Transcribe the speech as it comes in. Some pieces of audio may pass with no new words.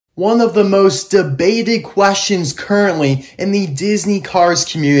One of the most debated questions currently in the Disney Cars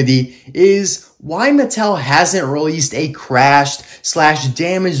community is why Mattel hasn't released a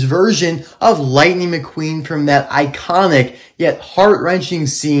crashed/damaged version of Lightning McQueen from that iconic yet heart-wrenching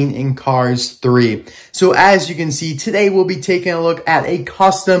scene in Cars 3. So as you can see, today we'll be taking a look at a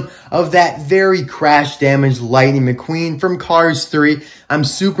custom of that very crash-damaged Lightning McQueen from Cars 3. I'm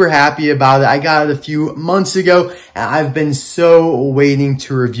super happy about it. I got it a few months ago, and I've been so waiting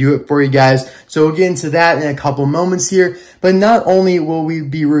to review it for you guys. So we'll get into that in a couple moments here. But not only will we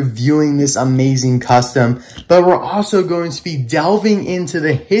be reviewing this amazing custom, but we're also going to be delving into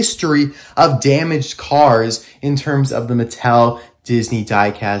the history of damaged cars in terms of the Mattel Disney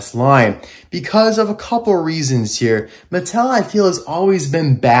diecast line. Because of a couple reasons here. Mattel, I feel, has always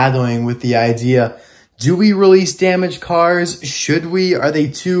been battling with the idea, do we release damaged cars? Should we? Are they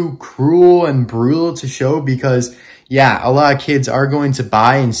too cruel and brutal to show? Because, yeah, a lot of kids are going to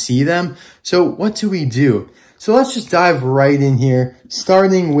buy and see them. So what do we do? So let's just dive right in here,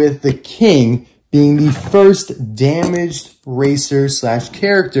 starting with the King being the first damaged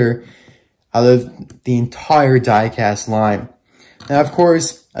racer/character out of the entire diecast line. Now, of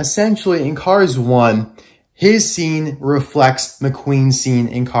course, essentially in Cars 1, his scene reflects McQueen's scene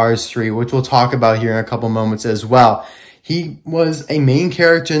in Cars 3, which we'll talk about here in a couple moments as well. He was a main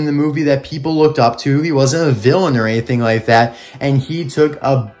character in the movie that people looked up to. He wasn't a villain or anything like that. And he took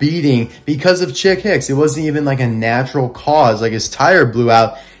a beating because of Chick Hicks. It wasn't even like a natural cause, like his tire blew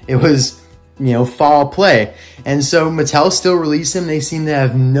out. It was, you know, foul play. And so Mattel still released him. They seem to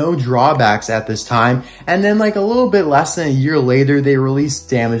have no drawbacks at this time. And then like a little bit less than a year later, they released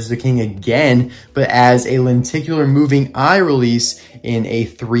Damaged the King again, but as a lenticular moving eye release in a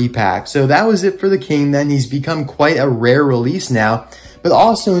 3-pack. So that was it for the King. Then he's become quite a rare release now. But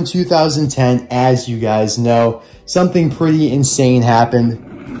also in 2010, as you guys know, something pretty insane happened.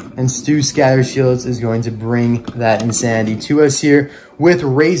 And Stu Scattershields is going to bring that insanity to us here with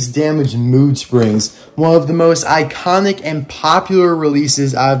Race Damaged Mood Springs, one of the most iconic and popular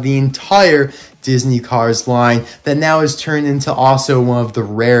releases out of the entire Disney Cars line that now has turned into also one of the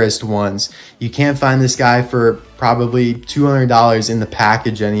rarest ones. You can't find this guy for probably $200 in the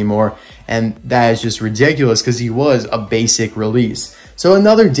package anymore, and that is just ridiculous because he was a basic release. So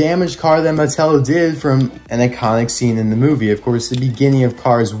another damaged car that Mattel did from an iconic scene in the movie, of course, the beginning of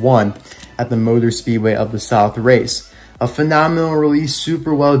Cars 1 at the Motor Speedway of the South race. A phenomenal release,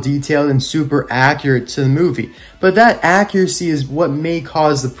 super well detailed and super accurate to the movie. But that accuracy is what may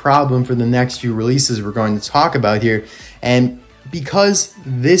cause the problem for the next few releases we're going to talk about here. And because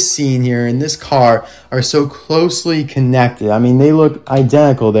this scene here and this car are so closely connected, I mean, they look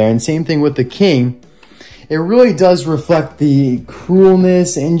identical there, and same thing with the King, it really does reflect the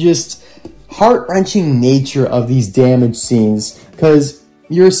cruelness and just heart-wrenching nature of these damaged scenes. Because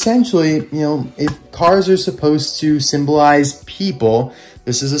you're essentially, you know, if cars are supposed to symbolize people,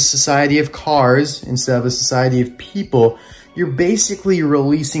 this is a society of cars instead of a society of people, you're basically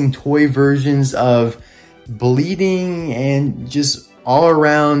releasing toy versions of bleeding and just all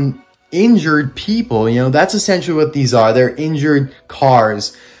around injured people. You know, that's essentially what these are. They're injured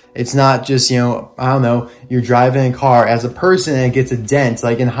cars. It's not just, you know, I don't know, you're driving a car as a person and it gets a dent.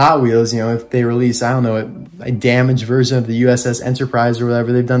 Like in Hot Wheels, you know, if they release, I don't know, a damaged version of the USS Enterprise or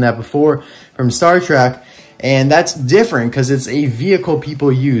whatever, they've done that before from Star Trek. And that's different because it's a vehicle people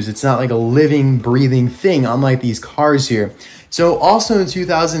use. It's not like a living, breathing thing, unlike these cars here. So also in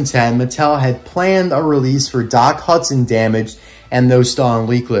 2010, Mattel had planned a release for Doc Hudson Damaged and those still on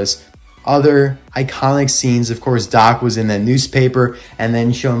Leakless. Other iconic scenes, of course, Doc was in that newspaper and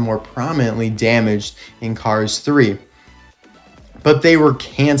then shown more prominently damaged in Cars 3. But they were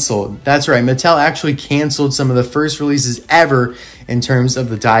canceled. That's right, Mattel actually canceled some of the first releases ever in terms of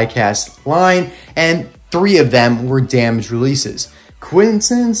the diecast line, and 3 of them were damaged releases.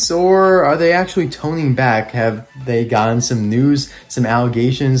 Coincidence, or are they actually toning back? Have they gotten some news, some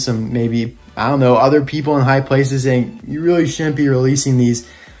allegations, some maybe, I don't know, other people in high places saying you really shouldn't be releasing these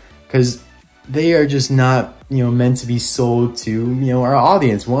because they are just not, you know, meant to be sold to, you know, our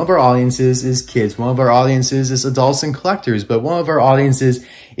audience. One of our audiences is kids. One of our audiences is adults and collectors. But one of our audiences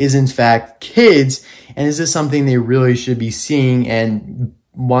is, in fact, kids. And is this something they really should be seeing and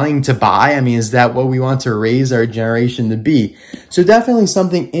wanting to buy? I mean, is that what we want to raise our generation to be? So definitely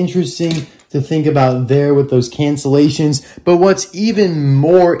something interesting to think about there with those cancellations. But what's even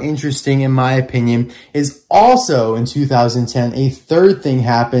more interesting, in my opinion, is also in 2010, a third thing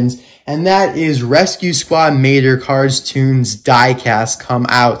happens, and that is Rescue Squad Mater Cars Toons diecast come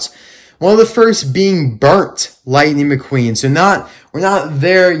out. One of the first being burnt Lightning McQueen. So we're not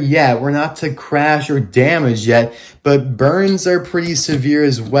there yet. We're not to crash or damage yet, but burns are pretty severe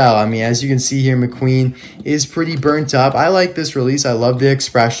as well. I mean, as you can see here, McQueen is pretty burnt up. I like this release. I love the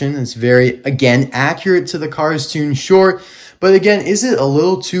expression. It's very, again, accurate to the car's tune short. But again, is it a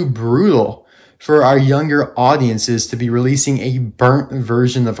little too brutal for our younger audiences to be releasing a burnt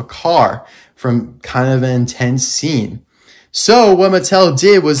version of a car from kind of an intense scene? So what Mattel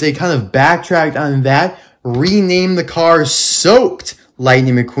did was they kind of backtracked on that, renamed the car Soaked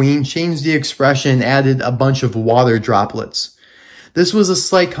Lightning McQueen, changed the expression, added a bunch of water droplets. This was a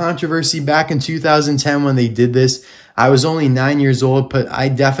slight controversy back in 2010 when they did this. I was only 9 years old, but I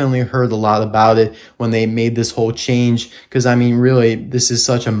definitely heard a lot about it when they made this whole change. Because, I mean, really, this is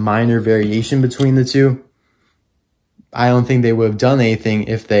such a minor variation between the two. I don't think they would have done anything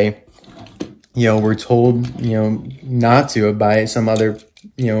if they, were told, not to by some other,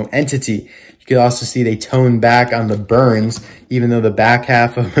 entity. You could also see they toned back on the burns, even though the back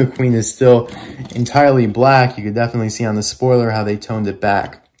half of McQueen is still entirely black. You could definitely see on the spoiler how they toned it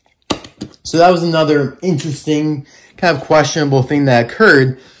back. So that was another interesting, kind of questionable thing that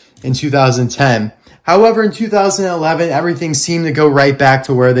occurred in 2010. However, in 2011, everything seemed to go right back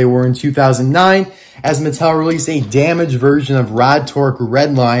to where they were in 2009, as Mattel released a damaged version of Rod Torque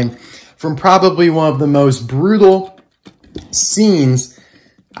Redline from probably one of the most brutal scenes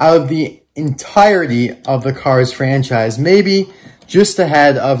out of the entirety of the Cars franchise, maybe just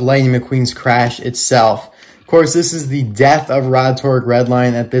ahead of Lightning McQueen's crash itself. Of course, this is the death of Rod Torque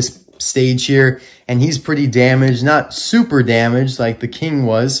Redline at this stage here, and he's pretty damaged, not super damaged like the King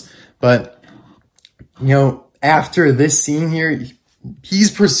was, but after this scene here, he's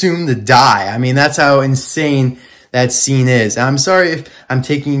presumed to die. I mean, that's how insane that scene is. I'm sorry if I'm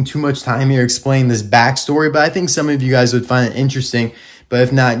taking too much time here explaining this backstory, but I think some of you guys would find it interesting. But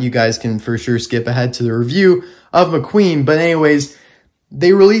if not, you guys can for sure skip ahead to the review of McQueen. But anyways,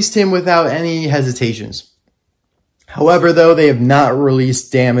 they released him without any hesitations. However, though, they have not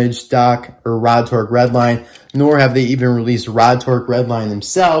released Damaged Doc or Rod Torque Redline, nor have they even released Rod Torque Redline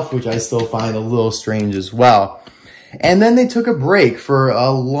himself, which I still find a little strange as well. And then they took a break for a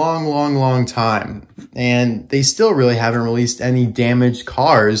long time. And they still really haven't released any damaged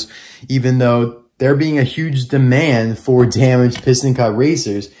cars, even though there being a huge demand for damaged Piston Cup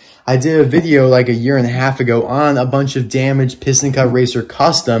racers. I did a video like a year and a half ago on a bunch of damaged Piston Cup racer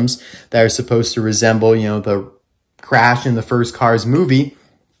customs that are supposed to resemble, the crash in the first Cars movie.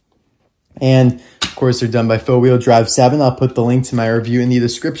 And of course, they're done by 4-Wheel Drive 7. I'll put the link to my review in the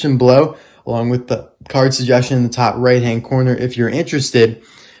description below, along with the card suggestion in the top right-hand corner if you're interested.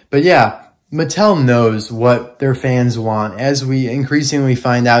 But yeah, Mattel knows what their fans want, as we increasingly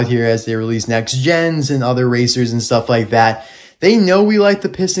find out here as they release next gens and other racers and stuff like that. They know we like the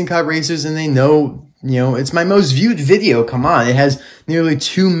Piston Cup racers, and they know, it's my most viewed video. Come on, it has nearly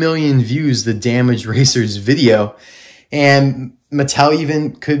 2 million views, the Damaged Racers video. And Mattel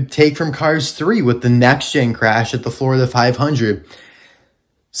even could take from Cars 3 with the next gen crash at the Florida 500.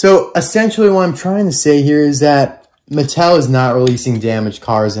 So essentially what I'm trying to say here is that Mattel is not releasing damaged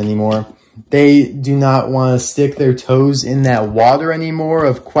cars anymore. They do not want to stick their toes in that water anymore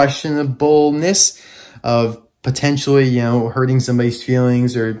of questionableness, of potentially, hurting somebody's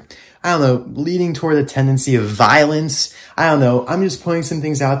feelings, or, I don't know, leading toward a tendency of violence. I don't know. I'm just putting some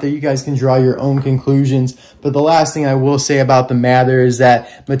things out there. You guys can draw your own conclusions. But the last thing I will say about the matter is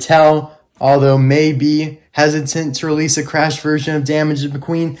that Mattel, although may be hesitant to release a crash version of Damaged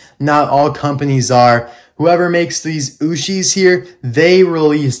McQueen, not all companies are. Whoever makes these Ushis here, they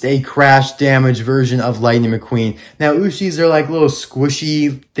released a crash damaged version of Lightning McQueen. Now, Ushis are like little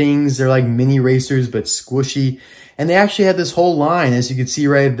squishy things. They're like mini racers, but squishy. And they actually had this whole line, as you can see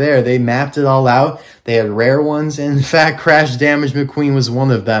right there. They mapped it all out. They had rare ones, and in fact, Crash Damaged McQueen was one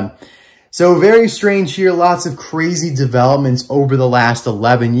of them. So very strange here. Lots of crazy developments over the last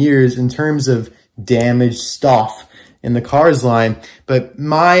 11 years in terms of damaged stuff in the Cars line. But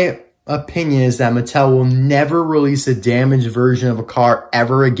my opinion is that Mattel will never release a damaged version of a car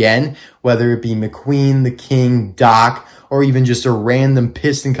ever again, whether it be McQueen, the King, Doc, or even just a random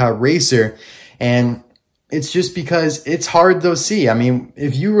Piston Cup racer. And it's just because it's hard to see. I mean,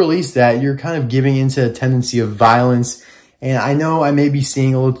 if you release that, you're kind of giving into a tendency of violence. And I know I may be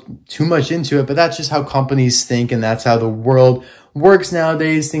seeing a little too much into it, but that's just how companies think, and that's how the world works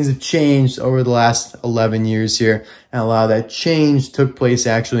nowadays. Things have changed over the last 11 years here, and a lot of that change took place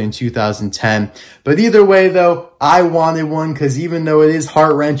actually in 2010. But either way, though, I wanted one because even though it is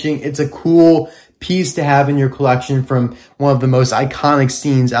heart-wrenching, it's a cool piece to have in your collection from one of the most iconic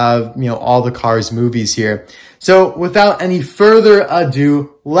scenes out of, all the Cars movies here. So without any further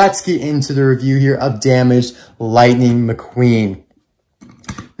ado, let's get into the review here of Damaged Lightning McQueen.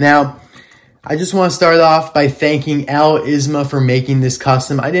 Now, I just want to start off by thanking Al Isma for making this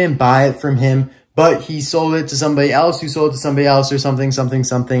custom. I didn't buy it from him, but he sold it to somebody else who sold it to somebody else or something.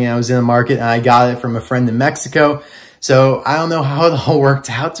 And I was in the market and I got it from a friend in Mexico. So I don't know how it all worked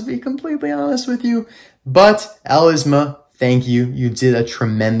out, to be completely honest with you. But Al Isma, thank you. You did a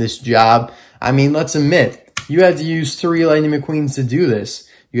tremendous job. I mean, let's admit, you had to use 3 Lightning McQueens to do this.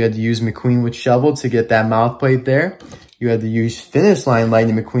 You had to use McQueen with shovel to get that mouth plate there. You had to use Finish Line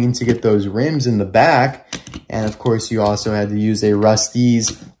Lightning McQueen to get those rims in the back. And of course, you also had to use a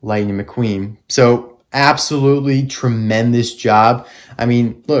Rust-eze Lightning McQueen. So absolutely tremendous job. I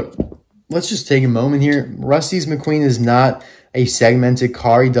mean, look, let's just take a moment here. Rust-eze McQueen is not a segmented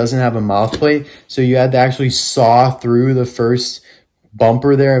car. He doesn't have a mouth plate. So you had to actually saw through the first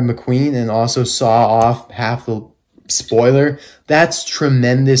bumper there of McQueen and also saw off half the spoiler. That's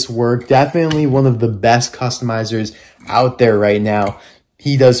tremendous work. Definitely one of the best customizers out there right now.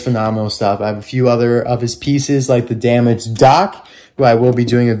 He does phenomenal stuff. I have a few other of his pieces like the Damaged Dock, who I will be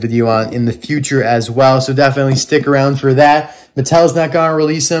doing a video on in the future as well. So definitely stick around for that. Mattel's not going to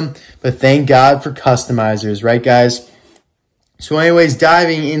release them, but thank God for customizers, right guys? So anyways,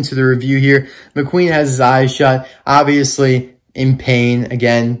 diving into the review here, McQueen has his eyes shut, obviously in pain.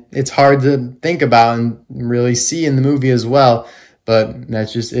 Again, it's hard to think about and really see in the movie as well, but that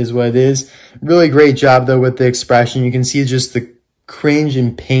just is what it is. Really great job though with the expression. You can see just the cringe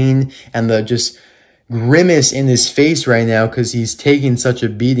and pain and the just grimace in his face right now because he's taking such a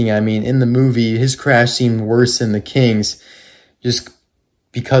beating. I mean, in the movie, his crash seemed worse than the King's just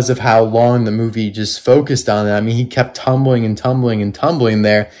because of how long the movie just focused on it. I mean, he kept tumbling and tumbling and tumbling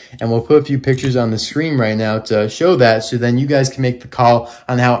there. And we'll put a few pictures on the screen right now to show that so then you guys can make the call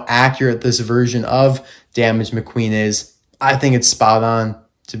on how accurate this version of Damaged McQueen is. I think it's spot on,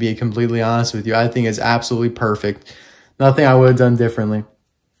 to be completely honest with you. I think it's absolutely perfect. Nothing I would have done differently.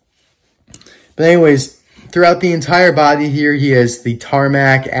 But anyways, throughout the entire body here, he has the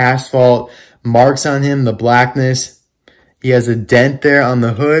tarmac, asphalt marks on him, the blackness. He has a dent there on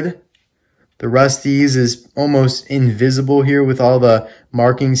the hood. The Rust-eze is almost invisible here with all the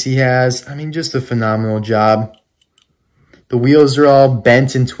markings he has. I mean, just a phenomenal job. The wheels are all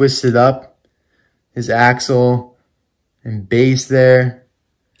bent and twisted up. His axle and base there.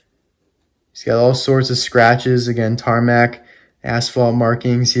 He's got all sorts of scratches. Again, tarmac, asphalt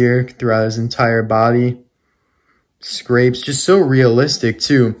markings here throughout his entire body. Scrapes, just so realistic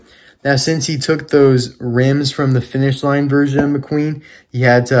too. Now, since he took those rims from the Finish Line version of McQueen, he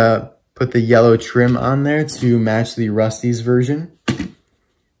had to put the yellow trim on there to match the Rust-eze version.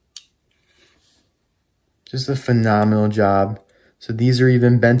 Just a phenomenal job. So these are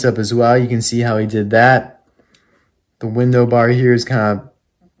even bent up as well. You can see how he did that. The window bar here is kind of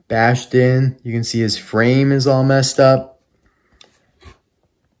bashed in. You can see his frame is all messed up.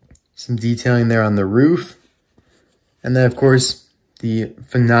 Some detailing there on the roof. And then, of course, the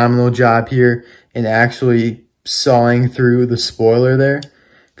phenomenal job here in actually sawing through the spoiler there.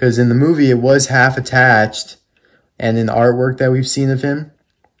 Because in the movie, it was half attached. And in artwork that we've seen of him,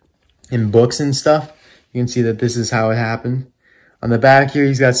 in books and stuff, you can see that this is how it happened. On the back here,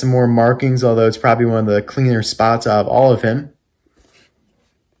 he's got some more markings, although it's probably one of the cleaner spots out of all of him.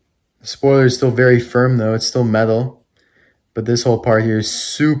 The spoiler is still very firm, though. It's still metal. But this whole part here is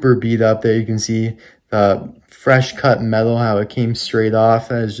super beat up there. You can see the fresh cut metal, how it came straight off.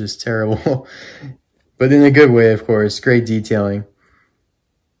 That is just terrible. But in a good way, of course. Great detailing.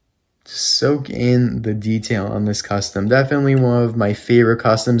 Just soak in the detail on this custom. Definitely one of my favorite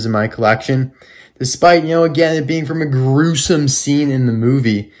customs in my collection. Despite, again, it being from a gruesome scene in the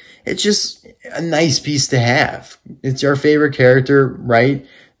movie. It's just a nice piece to have. It's our favorite character, right?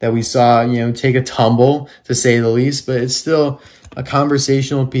 That we saw, take a tumble, to say the least. But it's still a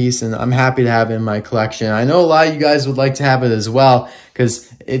conversational piece, and I'm happy to have it in my collection. I know a lot of you guys would like to have it as well,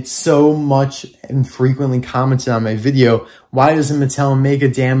 because it's so much and frequently commented on my video. Why doesn't Mattel make a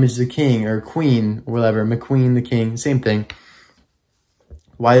Damaged the King, or Queen, or whatever, McQueen the King, same thing.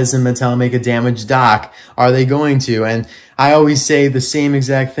 Why doesn't Mattel make a Damaged Dock? Are they going to? And I always say the same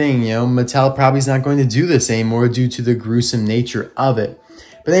exact thing, Mattel probably is not going to do this anymore due to the gruesome nature of it.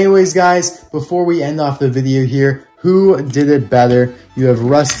 But anyways, guys, before we end off the video here, who did it better? You have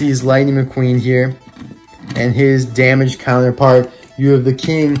Rust-eze Lightning McQueen here and his damaged counterpart. You have the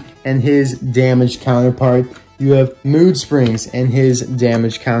King and his damaged counterpart. You have Mood Springs and his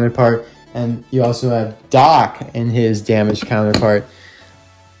damaged counterpart. And you also have Doc and his damaged counterpart.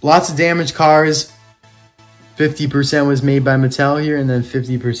 lots of damaged cars. 50% was made by Mattel here, and then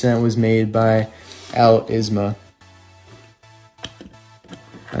 50% was made by El Isma.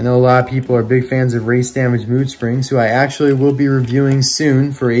 I know a lot of people are big fans of race damage mood springs, who I actually will be reviewing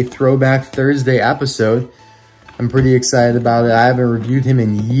soon for a Throwback Thursday episode. I'm pretty excited about it. I haven't reviewed him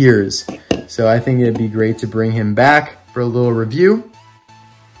in years, so I think it'd be great to bring him back for a little review.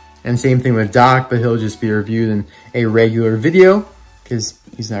 And same thing with Doc, but he'll just be reviewed in a regular video because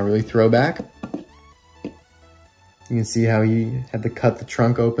he's not really throwback. You can see how he had to cut the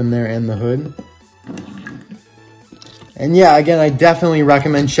trunk open there and the hood. And yeah, again, I definitely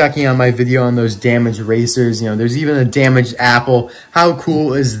recommend checking out my video on those damaged racers. You know, there's even a damaged Apple. How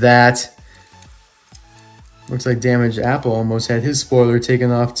cool is that? Looks like Damaged Apple almost had his spoiler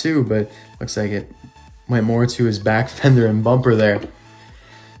taken off too, but looks like it went more to his back fender and bumper there.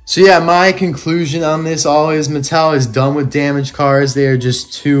 So yeah, my conclusion on this all is Mattel is done with damaged cars. They are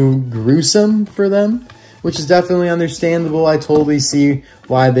just too gruesome for them, which is definitely understandable. I totally see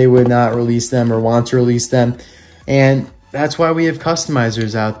why they would not release them or want to release them. And that's why we have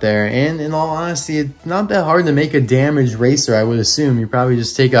customizers out there. And in all honesty, it's not that hard to make a damaged racer, I would assume. You probably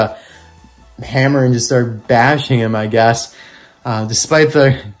just take a hammer and just start bashing him, I guess. Despite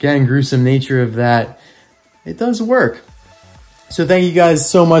the, again, gruesome nature of that, it does work. So thank you guys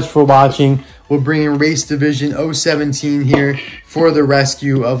so much for watching. We're bringing Race Division 017 here for the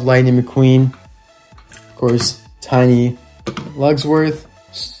rescue of Lightning McQueen. Of course, Tiny Lugsworth,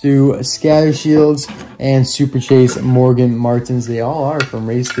 Stu Scattershields, and Super Chase Morgan Martins. They all are from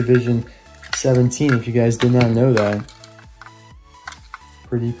Race Division 17, if you guys did not know that.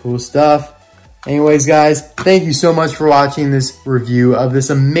 Pretty cool stuff. Anyways, guys, thank you so much for watching this review of this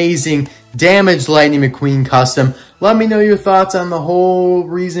amazing Damaged Lightning McQueen custom. Let me know your thoughts on the whole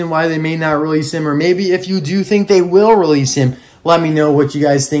reason why they may not release him, or maybe if you do think they will release him, let me know what you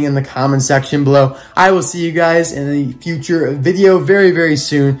guys think in the comment section below. I will see you guys in a future video very, very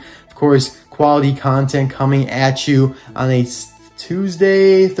soon. Of course, quality content coming at you on a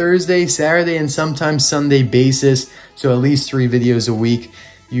Tuesday, Thursday, Saturday, and sometimes Sunday basis. So at least 3 videos a week.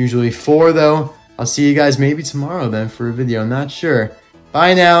 Usually 4 though. I'll see you guys maybe tomorrow then for a video. I'm not sure.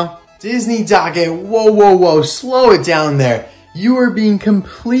 Bye now. Disney Docket. Whoa, whoa, whoa. Slow it down there. You are being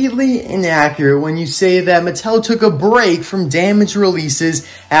completely inaccurate when you say that Mattel took a break from damaged releases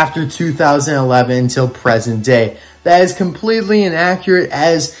after 2011 until present day. That is completely inaccurate,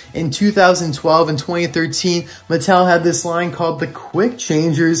 as in 2012 and 2013, Mattel had this line called the Quick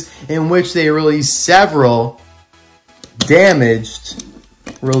Changers, in which they released several damaged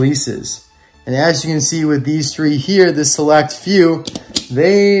releases. And as you can see with these 3 here, the select few,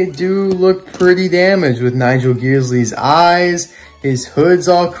 they do look pretty damaged, with Nigel Gearsley's eyes, his hood's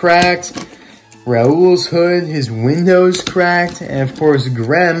all cracked, Raul's hood, his window's cracked, and of course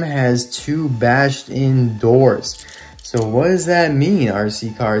Grem has 2 bashed in doors. So what does that mean,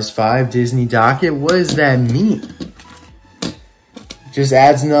 RC Cars 5 Disney Docket? What does that mean? Just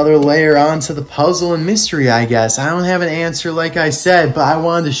adds another layer onto the puzzle and mystery, I guess. I don't have an answer like I said, but I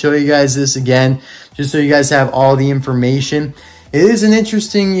wanted to show you guys this again, just so you guys have all the information. It is an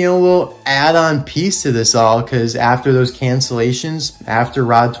interesting, little add-on piece to this all, because after those cancellations, after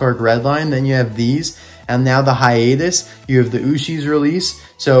Rod Torque Redline, then you have these, and now the hiatus, you have the Ushi's release.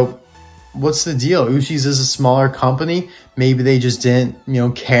 So what's the deal? Ushi's is a smaller company. Maybe they just didn't,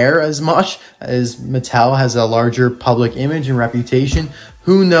 care as much, as Mattel has a larger public image and reputation.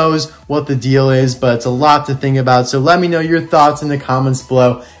 Who knows what the deal is, but it's a lot to think about. So let me know your thoughts in the comments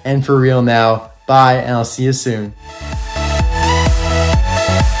below. And for real now, bye, and I'll see you soon.